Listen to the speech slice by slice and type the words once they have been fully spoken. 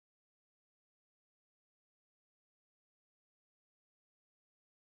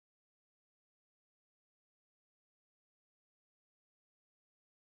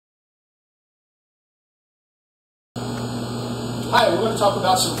Hi, we're going to talk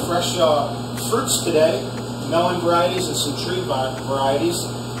about some fresh fruits today, melon varieties and some tree varieties.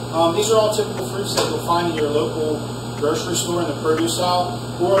 These are all typical fruits that you'll find in your local grocery store in the produce aisle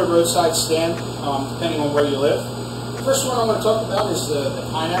or a roadside stand, depending on where you live. The first one I want to talk about is the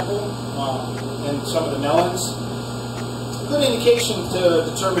pineapple and some of the melons. A good indication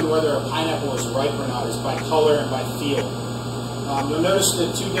to determine whether a pineapple is ripe or not is by color and by feel. You'll notice the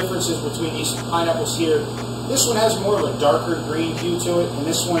two differences between these pineapples here. This one has more of a darker green hue to it, and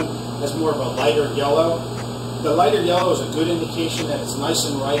this one has more of a lighter yellow. The lighter yellow is a good indication that it's nice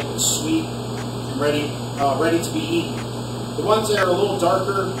and ripe and sweet and ready to be eaten. The ones that are a little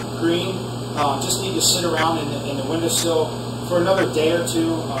darker green just need to sit around in the windowsill for another day or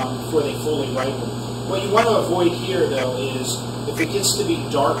two before they fully ripen. What you want to avoid here, though, is if it gets to be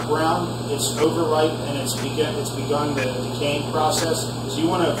dark brown, it's overripe and it's begun the decaying process. So you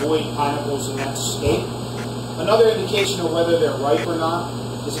want to avoid pineapples in that state. Another indication of whether they're ripe or not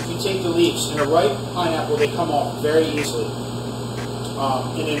is if you take the leaves. In a ripe pineapple, they come off very easily. In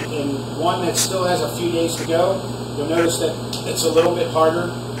one that still has a few days to go, you'll notice that it's a little bit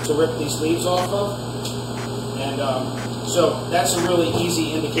harder to rip these leaves off of. And so that's a really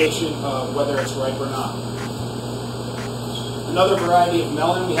easy indication of whether it's ripe or not. Another variety of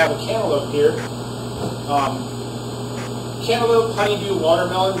melon, we have a cantaloupe here. Cantaloupe, honeydew,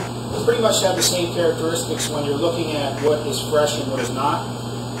 watermelon pretty much have the same characteristics when you're looking at what is fresh and what is not.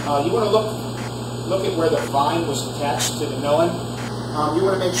 You want to look at where the vine was attached to the melon. You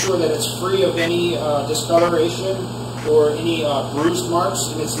want to make sure that it's free of any discoloration or any bruised marks,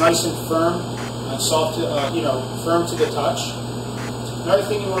 and it's nice and firm and soft, firm to the touch. Another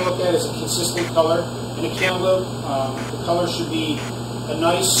thing you want to look at is a consistent color. In a cantaloupe, the color should be a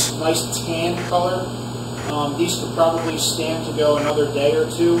nice tan color. These could probably stand to go another day or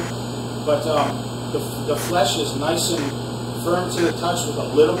two, but the flesh is nice and firm to the touch with a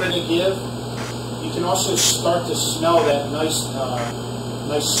little bit of give. You can also start to smell that nice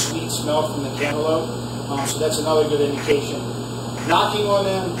sweet smell from the cantaloupe, so that's another good indication. Knocking on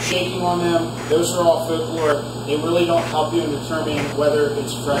them, shaking on them, those are all folklore. They really don't help you in determining whether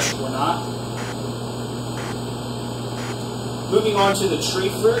it's fresh or not. Moving on to the tree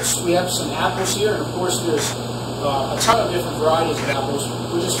fruits, we have some apples here, and of course there's a ton of different varieties of apples.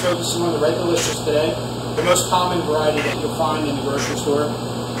 We're just focusing on the Red Delicious today, the most common variety that you'll find in the grocery store.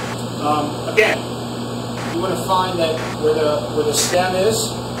 Again, you want to find that where the stem is,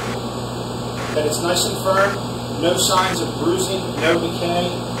 that it's nice and firm, no signs of bruising, no decay,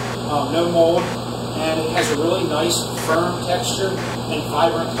 no mold, and it has a really nice firm texture and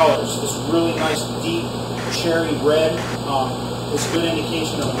vibrant colors. This really nice deep cherry red is a good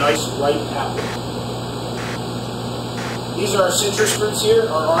indication of a nice ripe apple. These are our citrus fruits here,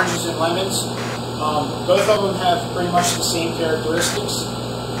 our oranges and lemons. Both of them have pretty much the same characteristics.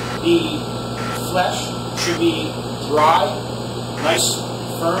 The flesh should be dry, nice,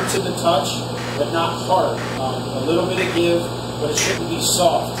 firm to the touch, but not hard. A little bit of give, but it shouldn't be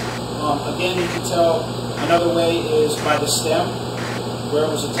soft. Again, you can tell another way is by the stem, where it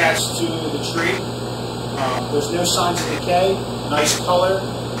was attached to the tree. There's no signs of decay, nice color,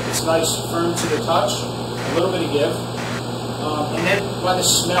 it's nice, firm to the touch, a little bit of give. And then by the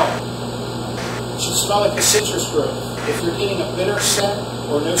smell, it should smell like a citrus grove. If you're getting a bitter scent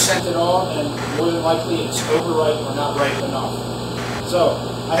or no scent at all, then more than likely it's overripe or not ripe enough. So,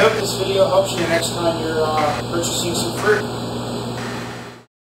 I hope this video helps you the next time you're purchasing some fruit.